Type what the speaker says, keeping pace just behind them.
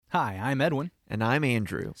Hi, I'm Edwin. And I'm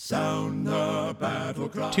Andrew. Sound the battle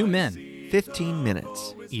cry. 2 men, 15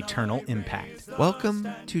 minutes. eternal impact. Welcome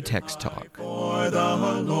to Text Talk. For the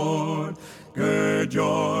Lord, gird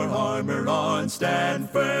your armor on, stand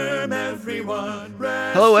firm, everyone.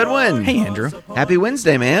 Hello, Edwin. Hey, Andrew. Happy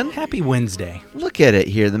Wednesday, man. Happy Wednesday. Look at it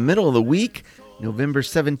here, the middle of the week, November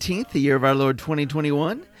 17th, the year of our Lord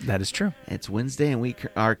 2021. That is true. It's Wednesday, and we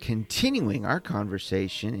are continuing our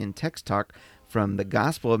conversation in Text Talk from the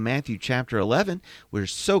Gospel of Matthew, chapter 11. We're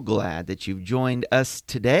so glad that you've joined us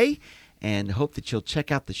today and hope that you'll check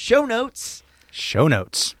out the show notes. Show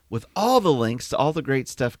notes. With all the links to all the great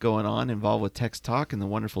stuff going on involved with Text Talk and the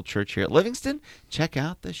wonderful church here at Livingston, check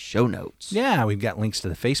out the show notes. Yeah, we've got links to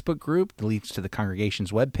the Facebook group, the links to the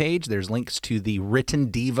congregation's webpage. There's links to the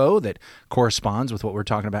written Devo that corresponds with what we're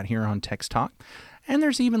talking about here on Text Talk. And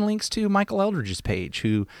there's even links to Michael Eldridge's page,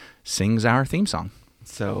 who sings our theme song.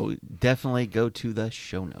 So definitely go to the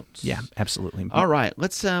show notes. Yeah, absolutely. All right,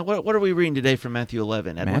 let's. What are we reading today from Matthew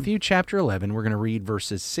 11, Edwin? Matthew chapter 11, we're going to read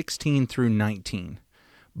verses 16 through 19.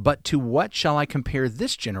 But to what shall I compare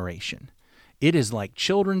this generation? It is like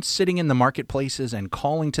children sitting in the marketplaces and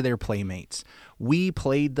calling to their playmates. We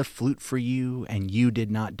played the flute for you, and you did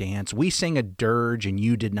not dance. We sang a dirge, and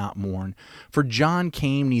you did not mourn. For John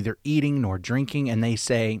came neither eating nor drinking, and they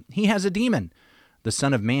say, he has a demon. The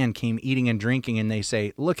Son of Man came eating and drinking, and they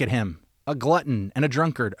say, look at him, a glutton and a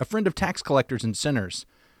drunkard, a friend of tax collectors and sinners.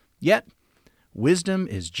 Yet wisdom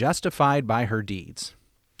is justified by her deeds.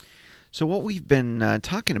 So what we've been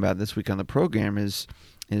talking about this week on the program is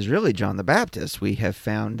really John the Baptist. We have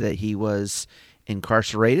found that he was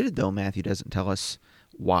incarcerated, though Matthew doesn't tell us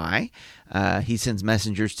why. He sends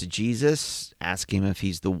messengers to Jesus, ask him if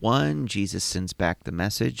he's the one. Jesus sends back the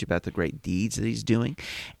message about the great deeds that he's doing.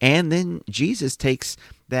 And then Jesus takes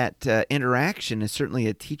that interaction as certainly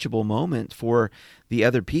a teachable moment for the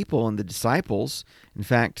other people and the disciples. In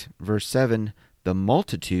fact, verse 7, the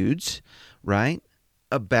multitudes, right,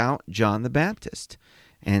 about John the Baptist.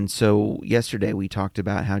 And so yesterday we talked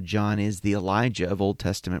about how John is the Elijah of Old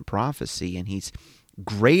Testament prophecy, and he's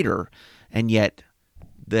greater, and yet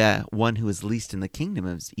the one who is least in the kingdom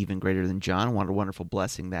is even greater than John. What a wonderful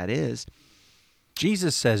blessing that is.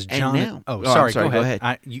 Jesus says And John... now- Oh, I'm sorry, sorry, go go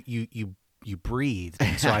ahead. You breathed,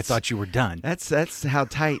 and so I thought you were done. That's how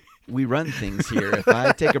tight we run things here. If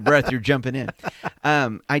I take a breath, you're jumping in.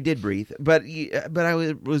 I did breathe, but I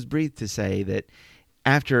was breathed to say that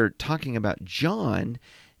after talking about John,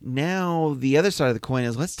 now the other side of the coin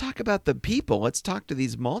is let's talk about the people. Let's talk to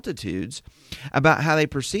these multitudes about how they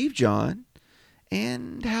perceive John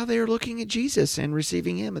and how they're looking at Jesus and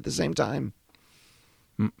receiving him at the same time.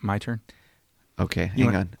 My turn. Okay,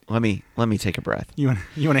 hang on. Let me take a breath. You want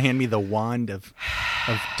to hand me the wand of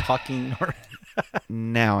talking? Or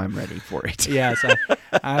Now I'm ready for it. yes,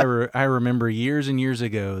 I remember years and years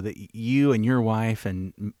ago that you and your wife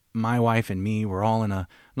and my wife and me were all in a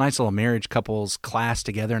nice little marriage couples class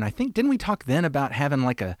together, and I think, didn't we talk then about having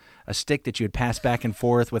like a stick that you would pass back and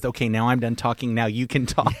forth with, okay, now I'm done talking, now you can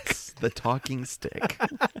talk. Yes, the talking stick.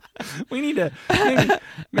 We need to,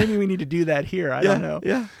 maybe we need to do that here. I don't know.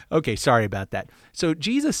 Yeah. Okay, sorry about that. So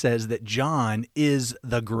Jesus says that John is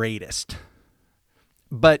the greatest.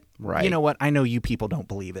 But Right. You know what? I know you people don't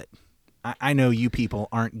believe it. I know you people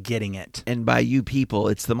aren't getting it. And by you people,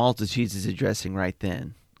 it's the multitudes he's addressing right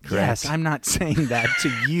then. Correct? Yes, I'm not saying that to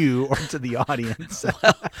you or to the audience.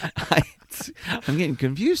 I'm getting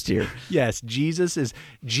confused here. Yes, Jesus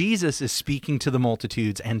is speaking to the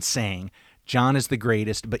multitudes and saying, John is the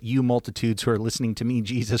greatest, but you multitudes who are listening to me,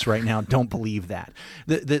 Jesus, right now, don't believe that.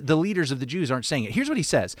 The leaders of the Jews aren't saying it. Here's what he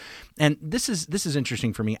says, and this is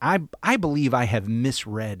interesting for me. I believe I have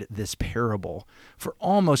misread this parable for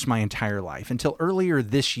almost my entire life until earlier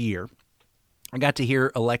this year. I got to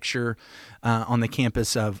hear a lecture on the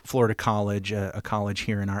campus of Florida College, a college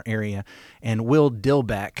here in our area, and Will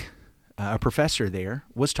Dilbeck, a professor there,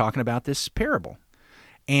 was talking about this parable.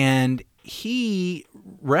 And he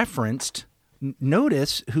referenced,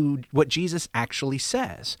 notice what Jesus actually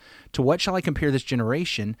says. To what shall I compare this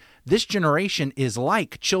generation? This generation is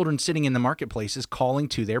like children sitting in the marketplaces calling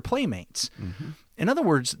to their playmates. Mm-hmm. In other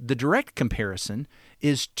words, the direct comparison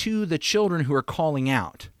is to the children who are calling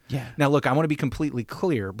out. Yeah. Now, look, I want to be completely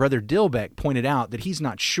clear. Brother Dilbeck pointed out that he's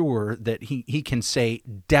not sure that he can say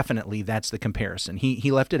definitely that's the comparison.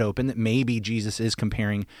 He left it open that maybe Jesus is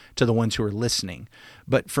comparing to the ones who are listening.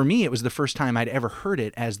 But for me, it was the first time I'd ever heard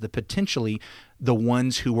it as the potentially the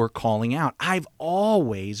ones who were calling out. I've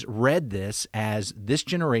always read this as this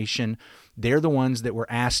generation, they're the ones that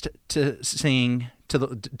were asked to sing,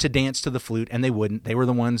 to dance to the flute, and they wouldn't. They were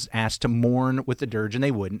the ones asked to mourn with the dirge, and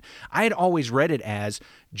they wouldn't. I had always read it as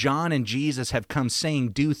John and Jesus have come saying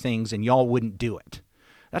do things, and y'all wouldn't do it.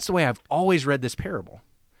 That's the way I've always read this parable.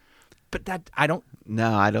 But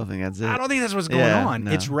No, I don't think that's it. I don't think that's what's going on.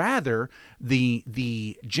 No. It's rather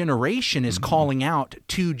the generation is calling out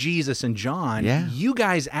to Jesus and John, you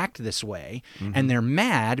guys act this way, and they're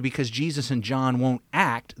mad because Jesus and John won't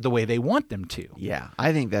act the way they want them to. Yeah,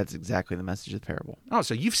 I think that's exactly the message of the parable. Oh,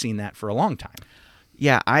 so you've seen that for a long time.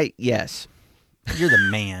 Yeah, yes. You're the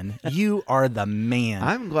man. You are the man.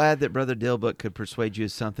 I'm glad that Brother Dilbook could persuade you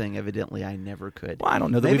of something evidently I never could. Well, I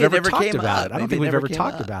don't know that Maybe we've ever it never talked came about up. it. I don't Maybe think it we've never ever came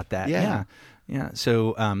talked up. about that. Yeah. Yeah.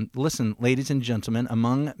 So listen, ladies and gentlemen,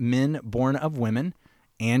 among men born of women,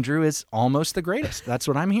 Andrew is almost the greatest. That's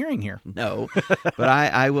what I'm hearing here. No, but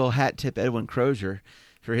I will hat tip Edwin Crozier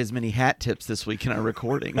for his many hat tips this week in our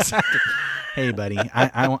recordings. Hey, buddy,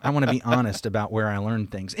 I want to be honest about where I learned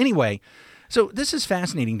things. Anyway, so this is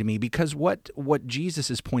fascinating to me because what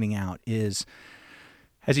Jesus is pointing out is,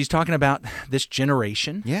 as he's talking about this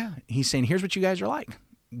generation, he's saying, here's what you guys are like.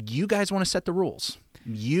 You guys want to set the rules.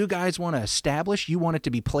 You guys want to establish, you want it to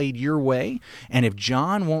be played your way. And if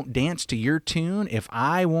John won't dance to your tune, if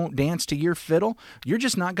I won't dance to your fiddle, you're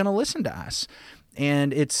just not going to listen to us.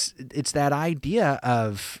 And it's that idea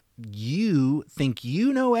of you think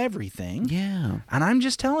you know everything. Yeah. And I'm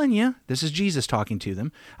just telling you, this is Jesus talking to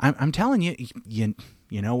them. I'm telling you,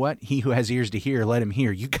 you know what? He who has ears to hear, let him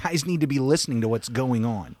hear. You guys need to be listening to what's going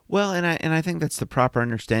on. Well, and I think that's the proper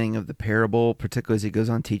understanding of the parable, particularly as he goes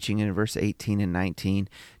on teaching in verse 18 and 19.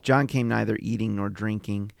 John came neither eating nor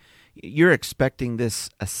drinking. You're expecting this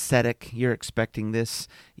ascetic. You're expecting this,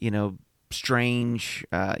 strange,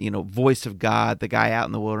 voice of God, the guy out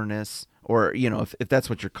in the wilderness, or, if that's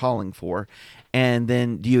what you're calling for. And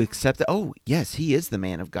then do you accept that? Oh, yes, he is the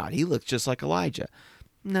man of God. He looks just like Elijah.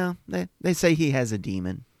 No, they say he has a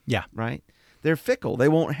demon. Yeah. Right? They're fickle. They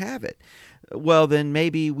won't have it. Well, then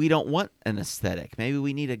maybe we don't want an ascetic. Maybe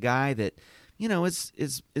we need a guy that,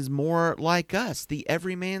 is more like us, the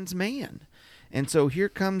everyman's man. And so here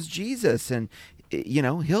comes Jesus, and,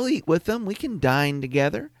 he'll eat with them. We can dine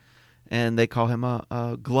together. And they call him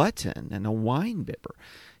a glutton and a wine bibber.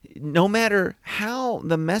 No matter how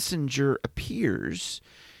the messenger appears,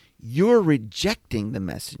 you're rejecting the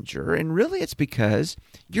messenger, and really it's because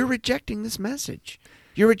you're rejecting this message.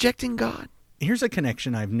 You're rejecting God. Here's a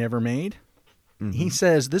connection I've never made. Mm-hmm. He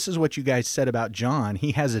says, this is what you guys said about John.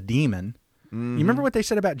 He has a demon. Mm-hmm. You remember what they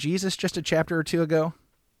said about Jesus just a chapter or two ago?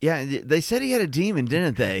 Yeah, they said he had a demon,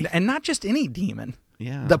 didn't they? And not just any demon.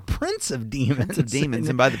 Yeah. The prince of demons. Prince of demons.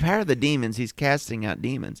 And by the power of the demons, he's casting out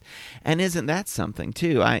demons. And isn't that something,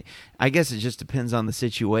 too? I guess it just depends on the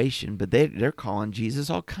situation, but they're calling Jesus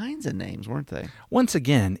all kinds of names, weren't they? Once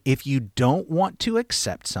again, if you don't want to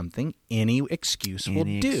accept something, any excuse will do.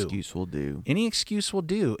 Any excuse will do. Any excuse will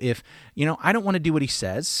do. If, I don't want to do what he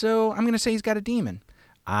says, so I'm going to say he's got a demon.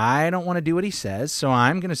 I don't want to do what he says, so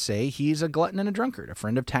I'm going to say he's a glutton and a drunkard, a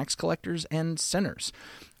friend of tax collectors and sinners.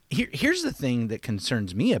 Here's the thing that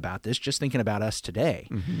concerns me about this, just thinking about us today.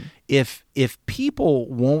 Mm-hmm. If people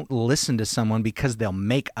won't listen to someone because they'll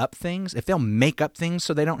make up things, if they'll make up things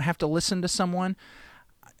so they don't have to listen to someone,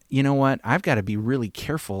 you know what? I've got to be really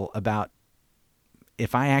careful about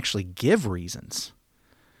if I actually give reasons.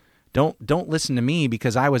 Don't listen to me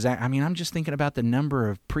because I'm just thinking about the number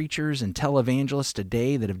of preachers and televangelists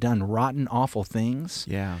today that have done rotten, awful things.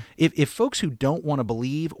 Yeah. If folks who don't want to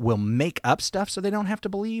believe will make up stuff so they don't have to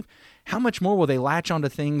believe, how much more will they latch onto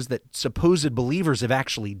things that supposed believers have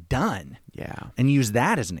actually done? Yeah. And use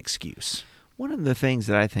that as an excuse? One of the things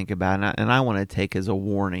that I think about, and I want to take as a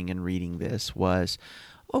warning in reading this, was,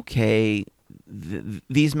 okay,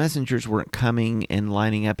 these messengers weren't coming and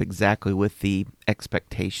lining up exactly with the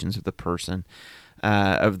expectations of the person,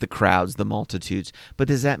 of the crowds, the multitudes. But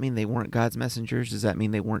does that mean they weren't God's messengers? Does that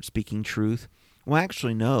mean they weren't speaking truth? Well,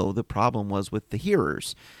 actually, no. The problem was with the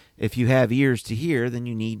hearers. If you have ears to hear, then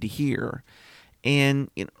you need to hear. And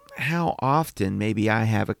how often maybe I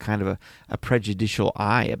have a kind of a prejudicial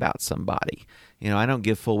eye about somebody. I don't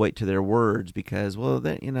give full weight to their words because,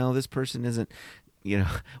 this person isn't,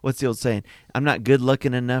 what's the old saying? I'm not good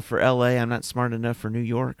looking enough for LA. I'm not smart enough for New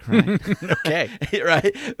York, right? Okay.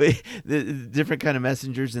 Right? The different kind of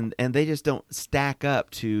messengers, and they just don't stack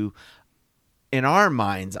up to, in our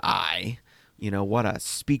mind's eye, what a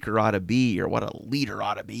speaker ought to be or what a leader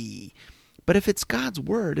ought to be. But if it's God's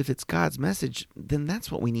word, if it's God's message, then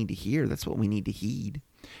that's what we need to hear. That's what we need to heed.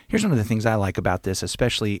 Here's one of the things I like about this,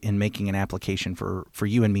 especially in making an application for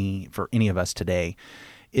you and me, for any of us today,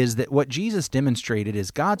 is that what Jesus demonstrated is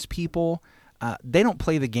God's people they don't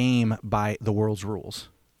play the game by the world's rules.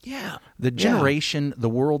 Yeah. The generation, the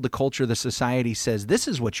world, the culture, the society says this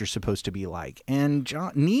is what you're supposed to be like. And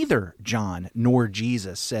neither John nor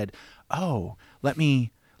Jesus said, "Oh, let me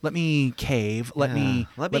cave, let me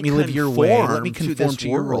live your way, let me conform to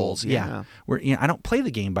your rules." Yeah. I don't play the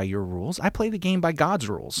game by your rules. I play the game by God's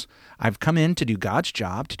rules. I've come in to do God's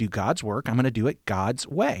job, to do God's work. I'm going to do it God's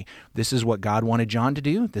way. This is what God wanted John to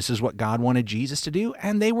do. This is what God wanted Jesus to do,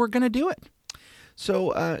 and they were going to do it.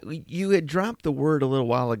 So you had dropped the word a little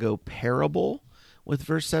while ago, parable, with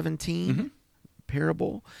verse 17. Mm-hmm.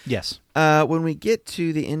 Parable. Yes. When we get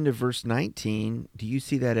to the end of verse 19, do you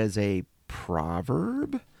see that as a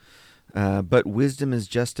proverb? But wisdom is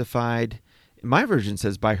justified. My version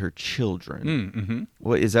says by her children. Mm-hmm.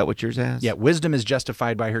 What is that? What yours has? Yeah, wisdom is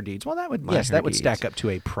justified by her deeds. Well, that would stack up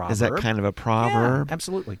to a proverb. Is that kind of a proverb? Yeah,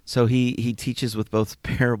 absolutely. So he teaches with both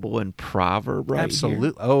parable and proverb, right? Absolutely.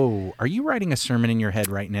 Here? Oh, are you writing a sermon in your head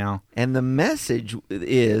right now? And the message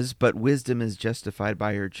is, but wisdom is justified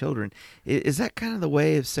by her children. Is that kind of the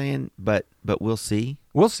way of saying, but we'll see?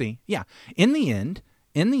 We'll see. Yeah. In the end,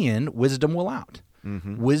 wisdom will out.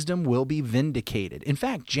 Mm-hmm. Wisdom will be vindicated. In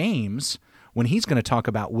fact, James, when he's going to talk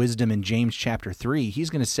about wisdom in James chapter 3, he's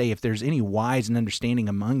going to say, if there's any wise and understanding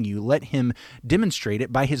among you, let him demonstrate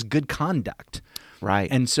it by his good conduct.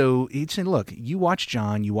 Right. And so he'd say, look, you watch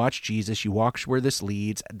John, you watch Jesus, you watch where this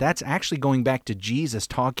leads. That's actually going back to Jesus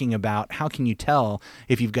talking about how can you tell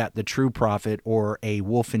if you've got the true prophet or a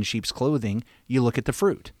wolf in sheep's clothing? You look at the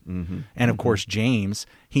fruit. Mm-hmm. And of course, James,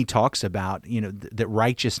 he talks about, that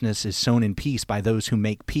righteousness is sown in peace by those who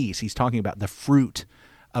make peace. He's talking about the fruit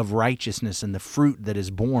of righteousness and the fruit that is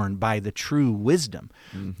born by the true wisdom.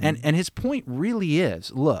 Mm-hmm. And his point really is,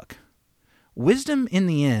 look, wisdom in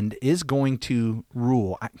the end is going to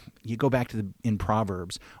rule. You go back to in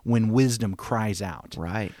Proverbs when wisdom cries out.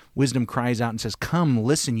 Right. Wisdom cries out and says, come,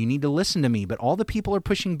 listen, you need to listen to me. But all the people are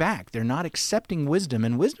pushing back. They're not accepting wisdom.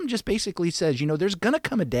 And wisdom just basically says, there's going to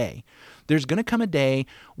come a day. There's going to come a day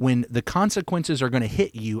when the consequences are going to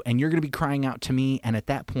hit you and you're going to be crying out to me. And at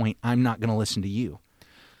that point, I'm not going to listen to you.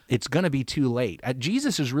 It's going to be too late.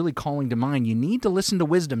 Jesus is really calling to mind, you need to listen to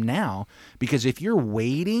wisdom now, because if you're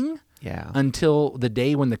waiting until the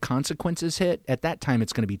day when the consequences hit, at that time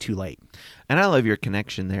it's going to be too late. And I love your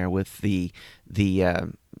connection there with the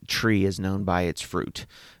tree is known by its fruit,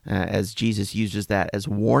 as Jesus uses that as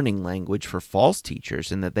warning language for false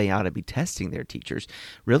teachers and that they ought to be testing their teachers.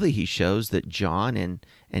 Really, he shows that John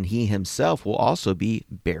and he himself will also be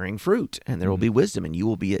bearing fruit, and there will be wisdom, and you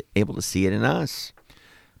will be able to see it in us.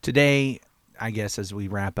 Today, I guess as we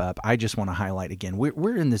wrap up, I just want to highlight again,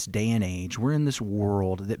 we're in this day and age, we're in this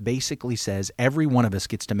world that basically says every one of us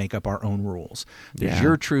gets to make up our own rules. There's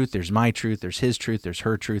your truth, there's my truth, there's his truth, there's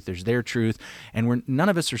her truth, there's their truth, and none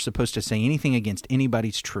of us are supposed to say anything against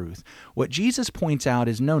anybody's truth. What Jesus points out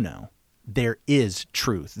is no. There is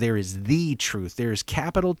truth. There is the truth. There is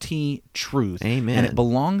capital T truth. Amen. And it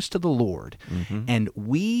belongs to the Lord. Mm-hmm. And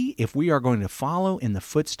if we are going to follow in the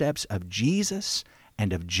footsteps of Jesus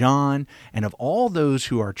and of John, and of all those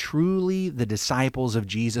who are truly the disciples of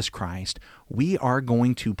Jesus Christ, we are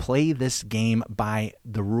going to play this game by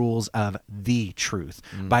the rules of the truth,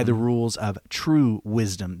 by the rules of true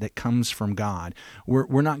wisdom that comes from God.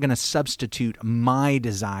 We're not going to substitute my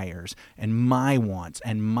desires and my wants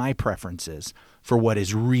and my preferences for what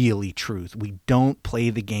is really truth. We don't play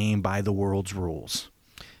the game by the world's rules.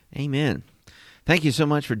 Amen. Thank you so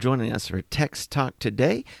much for joining us for Text Talk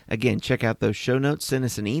today. Again, check out those show notes. Send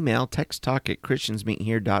us an email,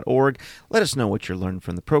 texttalk@christiansmeethere.org. Let us know what you're learning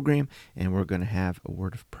from the program, and we're going to have a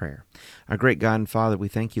word of prayer. Our great God and Father, we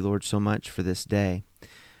thank you, Lord, so much for this day.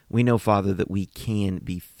 We know, Father, that we can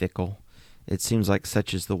be fickle. It seems like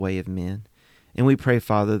such is the way of men. And we pray,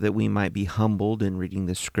 Father, that we might be humbled in reading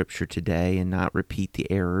the Scripture today and not repeat the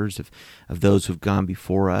errors of those who've gone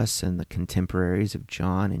before us and the contemporaries of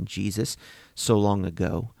John and Jesus so long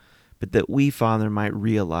ago, but that we, Father, might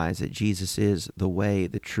realize that Jesus is the way,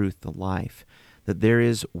 the truth, the life, that there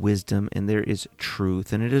is wisdom and there is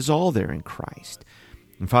truth, and it is all there in Christ.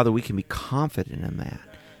 And, Father, we can be confident in that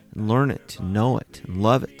and learn it, and know it, and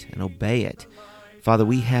love it, and obey it. Father,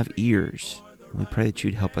 we have ears, and we pray that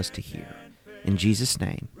you'd help us to hear. In Jesus'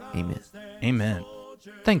 name, amen. Amen.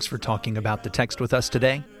 Thanks for talking about the text with us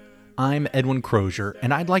today. I'm Edwin Crozier,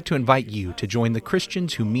 and I'd like to invite you to join the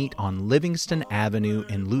Christians who meet on Livingston Avenue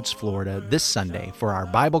in Lutz, Florida this Sunday for our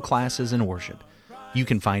Bible classes and worship. You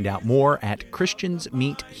can find out more at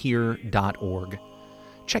christiansmeethere.org.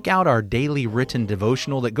 Check out our daily written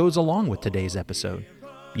devotional that goes along with today's episode.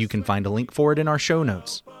 You can find a link for it in our show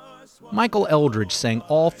notes. Michael Eldridge sang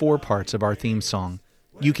all 4 parts of our theme song.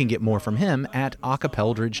 You can get more from him at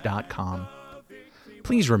acapeldridge.com.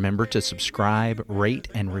 Please remember to subscribe, rate,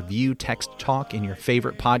 and review Text Talk in your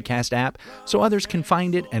favorite podcast app so others can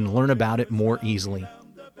find it and learn about it more easily.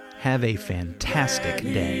 Have a fantastic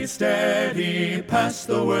day. Steady, pass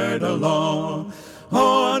the word along.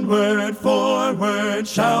 Onward, forward,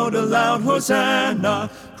 shout aloud, Hosanna.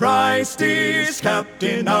 Christ is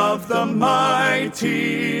captain of the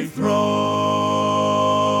mighty throne.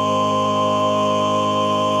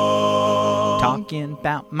 Talking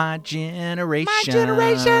about my generation.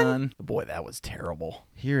 Boy, that was terrible.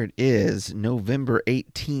 Here it is, November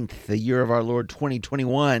 18th, the year of our Lord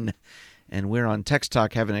 2021. And we're on Text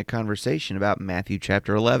Talk having a conversation about Matthew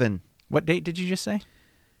chapter 11. What date did you just say?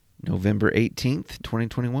 November 18th,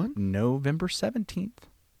 2021? November 17th.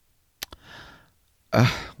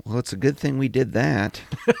 Well, it's a good thing we did that.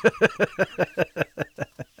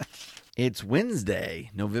 It's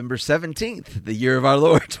Wednesday, November 17th, the year of our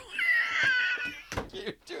Lord.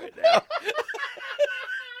 You do it now.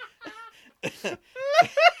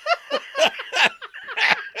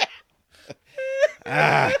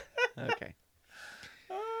 Okay.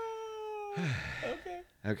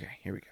 Okay, here we go.